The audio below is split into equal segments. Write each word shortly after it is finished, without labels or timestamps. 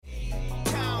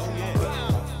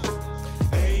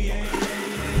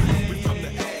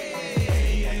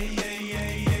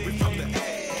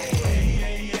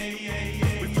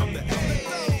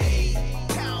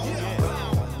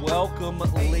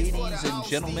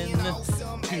gentlemen,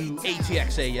 to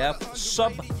ATXAF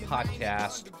sub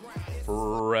podcast.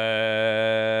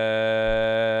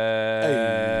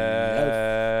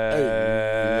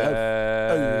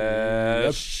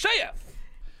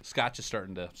 Scotch is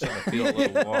starting to feel a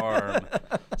little warm.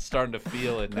 Starting to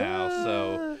feel it now.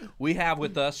 So we have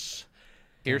with us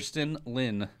Kirsten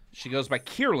Lynn. She goes by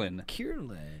Kierlyn.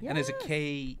 Kierlyn. And is it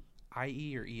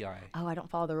K-I-E or E-I? Oh, I don't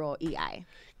follow the rule. E-I.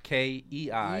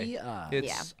 K-E-I. E-I.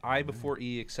 It's I before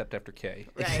E except after K.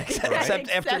 Right. Except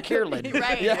after Kierlyn.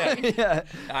 Right. Yeah.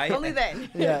 Only then.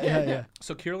 Yeah.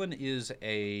 So Kierlyn is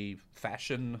a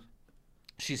fashion.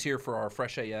 She's here for our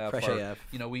Fresh AF. Fresh AF.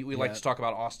 You know, we like to talk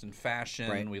about Austin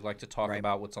fashion. Right. We like to talk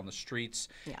about what's on the streets.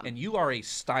 Yeah. And you are a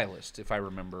stylist, if I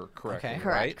remember correctly, Okay.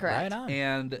 right? Correct. Right on.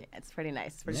 And It's pretty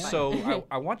nice. It's pretty fun. so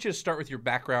I want you to start with your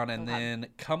background and then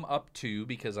come up to,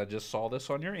 because I just saw this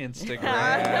on your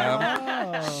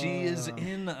Instagram. She is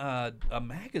in a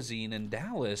magazine in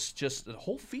Dallas, just a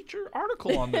whole feature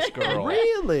article on this girl.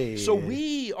 Really? So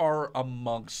we are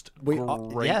amongst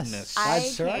greatness. Yes. I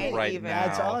That's right. can't Right even. now.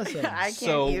 That's awesome. I can't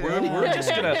So even. we're just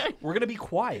gonna be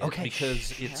quiet Okay.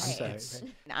 because I'm sorry.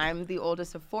 I'm the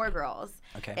oldest of 4 girls.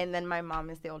 Okay. And then my mom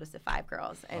is the oldest of 5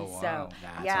 girls. And Oh, wow. so,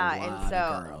 That's yeah, a lot and so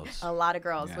of girls. a lot of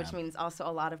girls, Yeah. which means also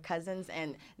a lot of cousins,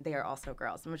 and they are also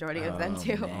girls. The majority of them Oh,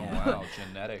 too. Oh man. wow,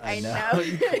 genetics. I know.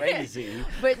 Crazy.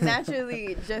 But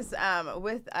naturally, just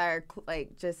with our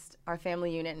just our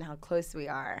family unit and how close we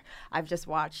are, I've just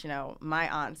watched my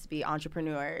aunts be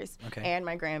entrepreneurs and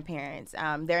my grandparents.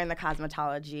 They're in the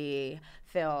cosmetology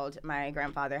field. My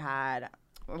grandfather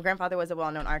was a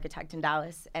well-known architect in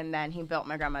Dallas, and then he built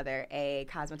my grandmother a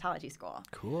cosmetology school.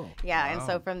 Cool. Yeah, and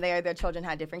so from there, their children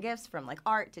had different gifts, from like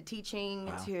art to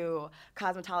teaching to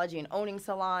cosmetology and owning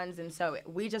salons. And so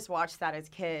we just watched that as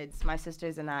kids, my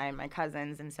sisters and I and my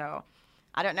cousins. And so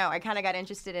I don't know, I kind of got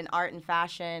interested in art and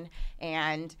fashion.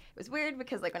 And it was weird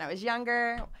because like when I was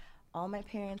younger, all my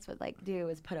parents would do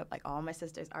is put up like all my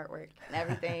sister's artwork and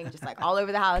everything, just like all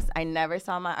over the house. I never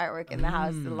saw my artwork in the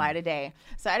house the light of day.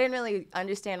 So I didn't really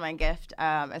understand my gift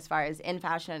as far as in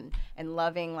fashion and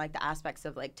loving like the aspects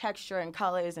of like texture and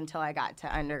colors until I got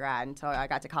to undergrad, until I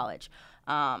got to college.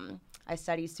 I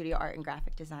studied studio art and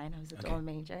graphic design. I was a dual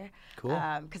major. Cool.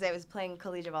 Because I was playing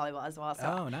collegiate volleyball as well.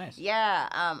 So, Oh, nice. Yeah,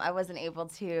 I wasn't able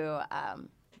to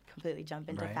completely jump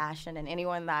into Right. fashion, and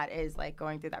anyone that is like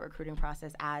going through that recruiting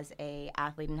process as a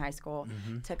athlete in high school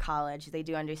to college, they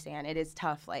do understand it is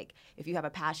tough. Like if you have a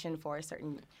passion for a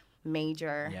certain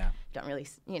major, don't really,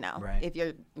 Right. if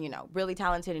you're, really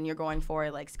talented and you're going for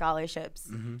like scholarships,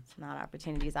 it's not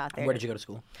opportunities out there. Where did you go to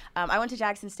school? I went to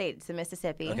Jackson State. It's in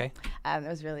Mississippi. Okay. It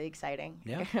was really exciting.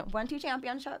 Yeah. Won 2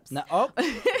 championships. No,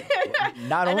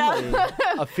 not only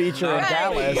a feature in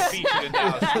Dallas. Featured in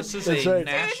Dallas. This is That's a right.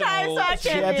 national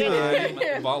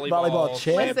Champion. volleyball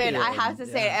champion. Listen, I have to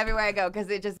say it Yeah. everywhere I go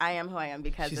because I am who I am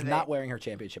because She's of not it. wearing her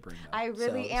championship ring, though. I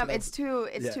really So am. that's- It's too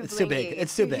it's too big. blingy,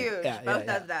 It's too big. huge. Yeah, Both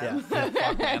yeah, of them. Fuck,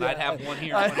 man, I'd have one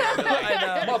here. One here. I'd be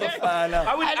like, motherfucker. I know.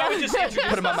 I would just introduce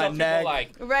Put 'em on my myself, neck. people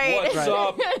like, Right. what's Right.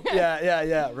 up?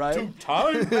 Yeah, right?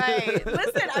 Time? Right.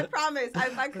 Listen, I promise.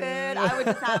 If I could, I would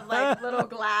just have like little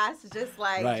glass, just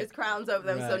Right. crowns over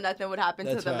them, so Right. nothing would happen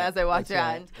That's to them right. as I walked That's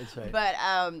right. around. That's right.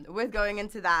 But with going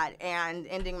into that and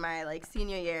ending my like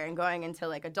senior year and going into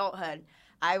like adulthood,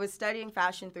 I was studying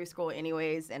fashion through school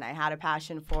anyways, and I had a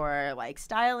passion for like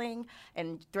styling,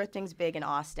 and thrifting's big in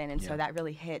Austin, and so that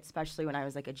really hit, especially when I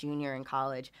was like a junior in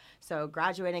college. So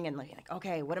graduating and like,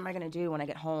 okay, what am I gonna do when I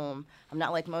get home? I'm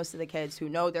not like most of the kids who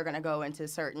know they're gonna go into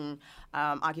certain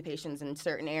occupations in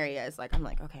certain areas. Like I'm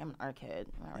like, okay, I'm an art kid.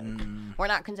 We're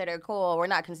not considered cool. We're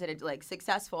not considered like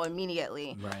successful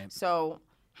immediately. Right. So,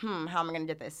 how am I gonna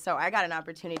do this? So I got an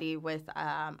opportunity with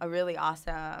a really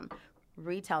awesome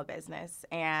retail business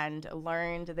and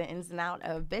learned the ins and out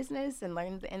of business and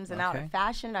learned the ins and out of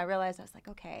fashion. I realized I was like,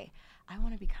 okay, I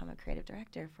want to become a creative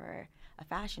director for a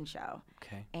fashion show.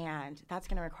 Okay. And that's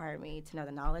going to require me to know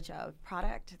the knowledge of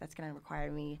product. That's going to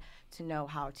require me to know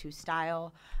how to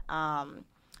style.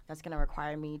 That's going to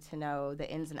require me to know the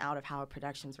ins and out of how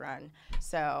productions run.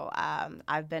 So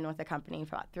I've been with the company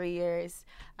for about 3 years.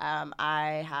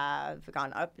 I have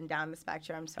gone up and down the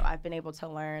spectrum. So I've been able to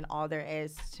learn all there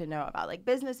is to know about like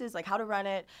businesses, like how to run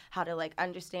it, how to like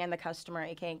understand the customer,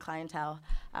 aka clientele,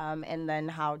 and then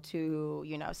how to,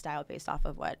 style based off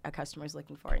of what a customer is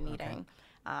looking for and needing.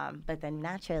 But then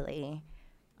naturally,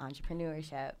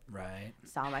 entrepreneurship. Right.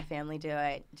 Saw my family do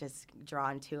it, just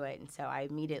drawn to it. And so I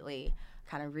immediately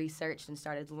kind of researched and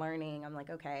started learning. I'm like,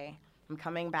 okay, I'm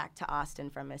coming back to Austin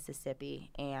from Mississippi,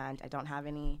 and I don't have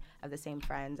any of the same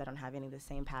friends. I don't have any of the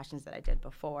same passions that I did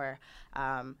before.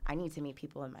 I need to meet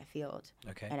people in my field.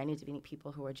 Okay. And I need to meet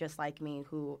people who are just like me,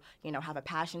 who, you know, have a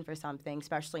passion for something,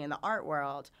 especially in the art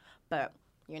world, but,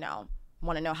 you know,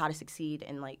 want to know how to succeed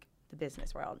in, like, the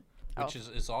business world. Which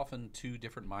is often two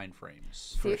different mind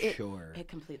frames. For See, sure. It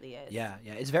completely is. Yeah,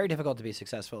 yeah. It's very difficult to be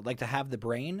successful. Like to have the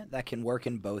brain that can work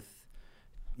in both,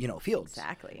 you know, fields.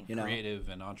 Exactly. You know. Creative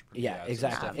and entrepreneurial. Yeah,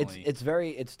 exactly.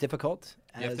 It's difficult.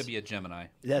 You have to be a Gemini.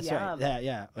 That's Yeah. right.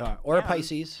 Yeah, yeah. Or a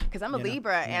Pisces. Because I'm a you know.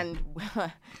 Libra, and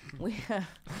we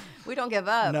don't give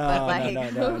up. No, but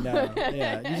like, no.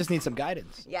 Yeah, you just need some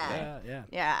guidance. Yeah. Yeah.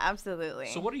 Yeah, absolutely.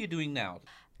 So what are you doing now?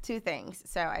 Two things.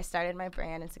 So I started my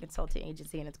brand. It's a consulting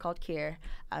agency, and it's called Kier.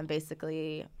 I'm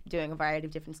basically doing a variety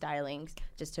of different stylings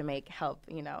just to help,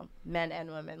 you know, men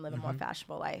and women live a more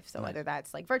fashionable life. So whether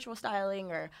that's like virtual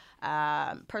styling or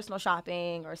personal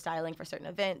shopping or styling for certain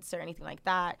events or anything like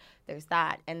that, there's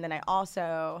that. And then I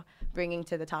also, bringing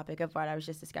to the topic of what I was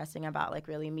just discussing about like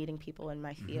really meeting people in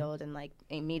my field and like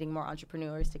meeting more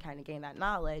entrepreneurs to kind of gain that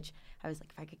knowledge, I was like,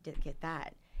 if I could get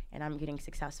that, and I'm getting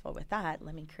successful with that,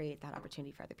 let me create that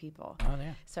opportunity for other people. Oh,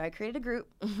 yeah. So I created a group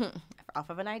off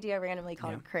of an idea randomly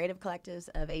called Creative Collectives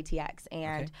of ATX,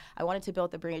 and I wanted to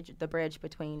build the bridge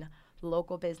between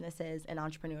local businesses and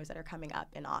entrepreneurs that are coming up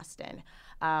in Austin.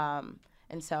 And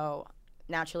so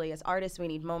naturally, as artists, we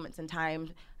need moments in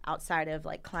time outside of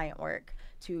like client work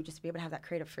to just be able to have that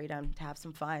creative freedom, to have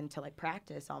some fun, to like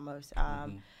practice almost,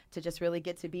 to just really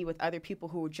get to be with other people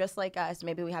who are just like us.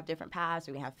 Maybe we have different paths,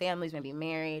 or we have families, maybe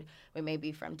married, we may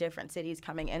be from different cities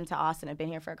coming into Austin and been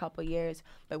here for a couple of years,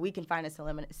 but we can find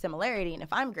a similarity. And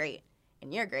if I'm great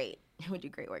and you're great, we do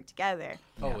great work together.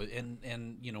 Oh,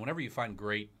 and you know, whenever you find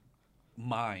great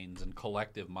minds and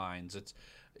collective minds,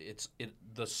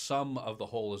 the sum of the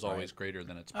whole is always greater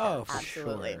than its Oh, parts. for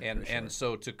Absolutely. sure. And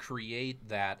so to create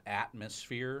that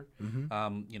atmosphere,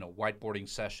 you know, whiteboarding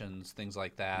sessions, things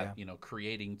like that, Yeah. you know,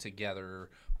 creating together,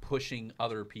 pushing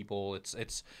other people,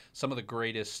 it's some of the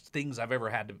greatest things I've ever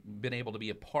been able to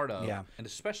be a part of. Yeah. And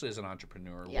especially as an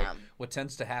entrepreneur, Yeah. what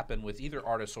tends to happen with either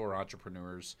artists or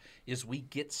entrepreneurs is we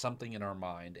get something in our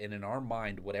mind, and in our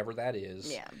mind, whatever that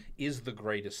is the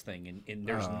greatest thing, and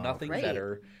there's nothing Right.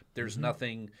 better. There's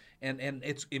nothing, and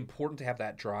it's important to have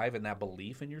that drive and that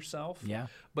belief in yourself. Yeah.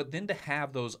 But then to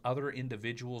have those other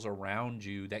individuals around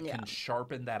you that can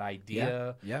sharpen that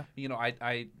idea. Yeah. You know,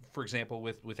 I for example,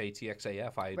 with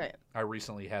ATXAF, I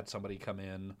recently had somebody come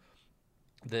in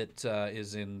that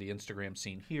is in the Instagram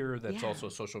scene here, that's also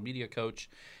a social media coach,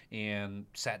 and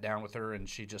sat down with her, and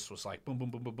she just was like, boom, boom,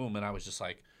 boom, boom, boom. And I was just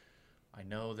like, I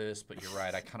know this, but you're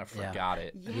right. I kind of forgot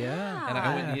it. Yeah. And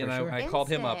I went, you know, sure. I called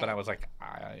him up, Instant. and I was like,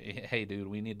 hey, dude,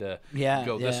 we need to Yeah,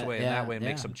 go this yeah, way and yeah, that way and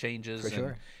make yeah. some changes. For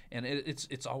sure. And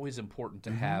it's always important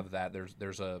to have that.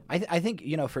 There's a I think,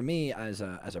 you know, for me as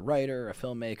a writer, a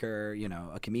filmmaker, you know,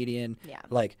 a comedian,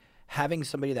 like having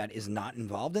somebody that is not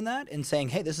involved in that and saying,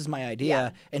 hey, this is my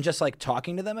idea, and just like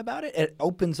talking to them about it, it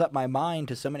opens up my mind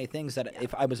to so many things that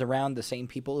if I was around the same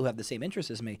people who have the same interests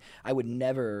as me, I would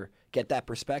never get that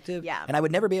perspective. Yeah. And I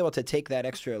would never be able to take that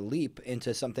extra leap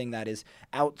into something that is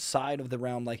outside of the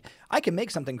realm. Like, I can make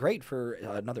something great for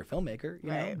another filmmaker, you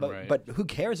know, Right. but, Right. but who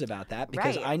cares about that?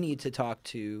 Because Right. I need to talk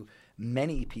to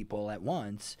many people at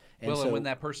once. And well, so, and when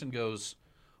that person goes,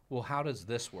 well, how does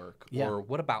this work? Yeah. Or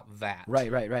what about that? Right.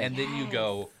 And then you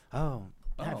go, oh,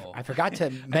 Oh. I forgot to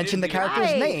mention the do that.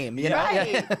 character's Right. name. You know?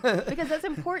 Right. Because that's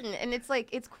important. And it's like,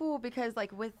 it's cool because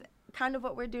like with kind of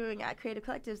what we're doing at Creative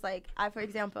Collectives, like for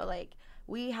example, like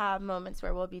we have moments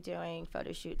where we'll be doing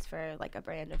photo shoots for like a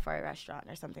brand or for a restaurant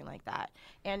or something like that.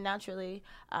 And naturally,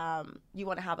 you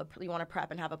want to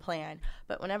prep and have a plan.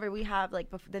 But whenever we have like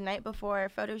the night before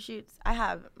photo shoots, I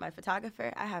have my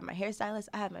photographer, I have my hairstylist,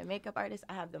 I have my makeup artist,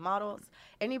 I have the models,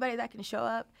 anybody that can show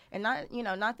up, and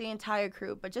not the entire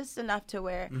crew, but just enough to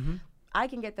where I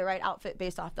can get the right outfit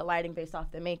based off the lighting, based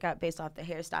off the makeup, based off the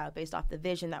hairstyle, based off the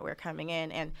vision that we're coming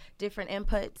in, and different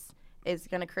inputs is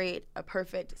going to create a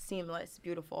perfect, seamless,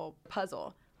 beautiful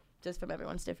puzzle just from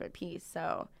everyone's different piece.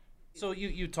 So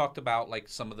you talked about like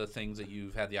some of the things that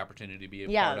you've had the opportunity to be a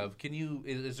part of. Can you,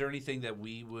 is there anything that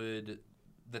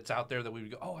that's out there that we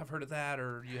would go, oh, I've heard of that,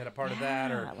 or you had a part of that,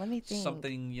 or let me think.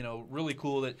 something, you know, really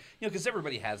cool that, you know, because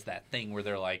everybody has that thing where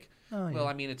they're like, well,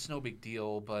 I mean, it's no big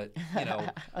deal, but, you know,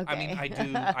 I mean,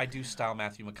 I do style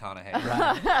Matthew McConaughey.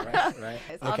 right.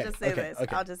 I'll Okay, just say okay, this.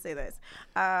 okay. I'll just say this.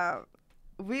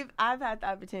 I've had the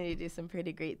opportunity to do some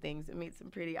pretty great things and meet some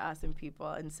pretty awesome people,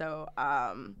 and so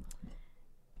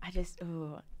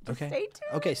Okay. Stay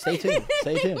tuned. Okay, stay tuned.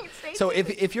 Stay tuned. Stay So tuned.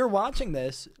 if you're watching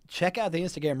this, check out the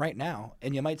Instagram right now,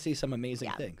 and you might see some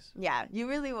amazing things. Yeah, you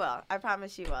really will. I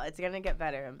promise you will. It's gonna get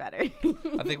better and better.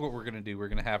 I think what we're gonna do, we're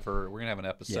gonna have an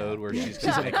episode where she's She's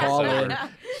gonna make gonna us call over.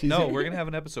 in. No, we're gonna have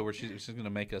an episode where she's gonna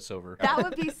make us over. That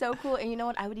would be so cool. And you know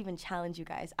what? I would even challenge you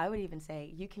guys. I would even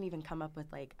say you can even come up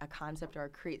with like a concept or a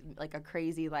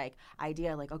crazy like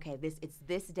idea. Like, okay, it's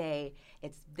this day,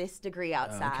 it's this degree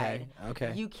outside.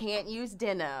 Okay. You can't use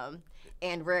denim,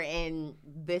 and we're in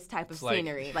this type of like-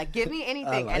 scenery. Like, give me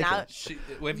anything, like and I'll. it.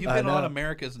 Have you been on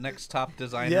America's Next Top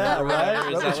Designer? Yeah, or whatever?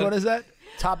 right. Is that Which one is that?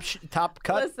 Top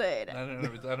cut. Listen.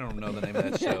 I don't know the name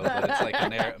of that show, but it's like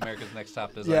America's Next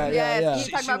Top Designer. Yeah. Yes, She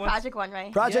you talking about wants- Project One,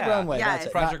 right? Project Yeah. Runway. Yes. That's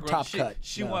it. Project Not top she, cut.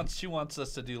 She No. wants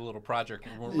us to do a little project.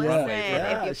 Listen, Runway.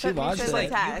 Yeah, if you she put me wants to it. the Like,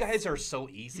 test. you guys are so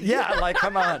easy. Yeah, like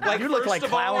come on. Like, you look first like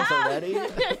of all- clowns already.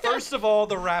 First of all,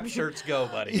 the rap shirts go,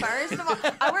 buddy. First of all,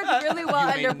 I work really well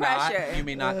under pressure. You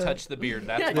may not touch the beard.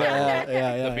 That's why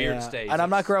Yeah, the beard yeah. stays. And I'm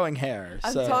not growing hair.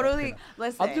 I'm so. totally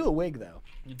listen. I'll do a wig though.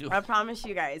 You do. I promise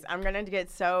you guys, I'm gonna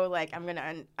get so like I'm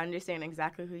gonna understand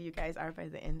exactly who you guys are by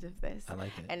the end of this. I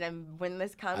like it. And then when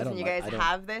this comes don't and you like- guys I don't-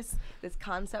 have this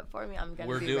concept for me, I'm gonna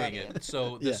We're be doing ready. it.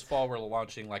 So this fall we're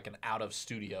launching like an out of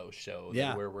studio show.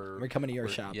 Yeah. Where We're coming to your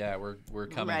shop. Yeah, we're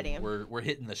coming. ready. We're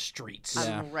hitting the streets.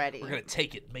 Yeah. I'm ready. We're gonna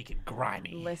take it, make it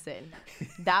grimy. Listen,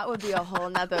 that would be a whole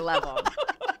nother level.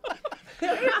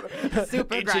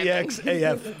 Super grimy.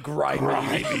 HEXAF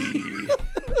grimy.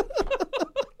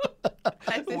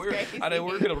 This is crazy. I know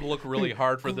we're gonna look really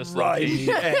hard for this Grimy.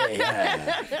 location.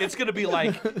 AF. It's gonna be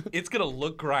like it's gonna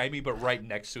look grimy, but right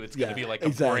next to it's gonna Yeah, be like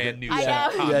exactly. a brand new I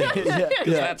set. know. Yeah.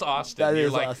 That's Austin. That you're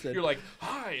is like, Austin. You're like,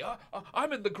 hi,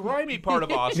 I'm in the grimy part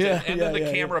of Austin, Yeah, and yeah, then the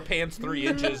yeah, camera pans 3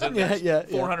 inches, and Yeah, there's yeah,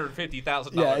 yeah.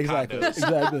 $450,000 Yeah, exactly. condos.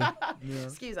 Exactly.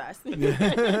 Excuse us.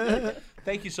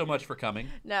 Thank you so much for coming.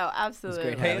 No, absolutely.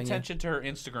 great Pay having you. attention to her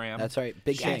Instagram. That's right.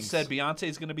 Big She things. said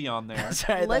Beyonce's going to be on there. That's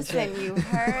right. That's Listen, right. you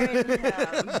heard him.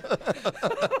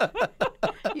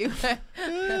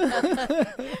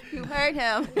 You heard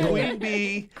him. Queen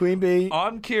Bee Queen Bee.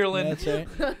 on Kierland. That's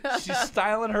right. She's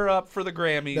styling her up for the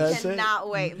Grammys. That's it. Cannot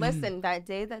wait. Listen, that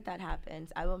day that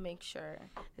happens, I will make sure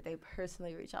that they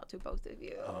personally reach out to both of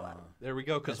you. There we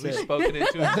go, because That's we've it. spoken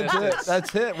into That's it. existence.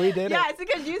 That's it. We did Yeah, it. it's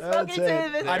because you spoke That's into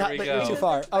it. this. There we go. Too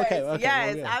far. Okay. Okay. Yes,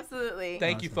 we're good. absolutely.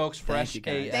 Thank you, folks. Fresh you,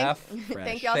 guys. AF.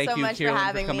 Thank y'all Thank so you, much Kierland, for for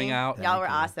having coming me. out. Y'all were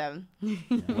Thank awesome.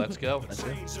 Let's go.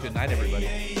 Good night,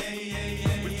 everybody.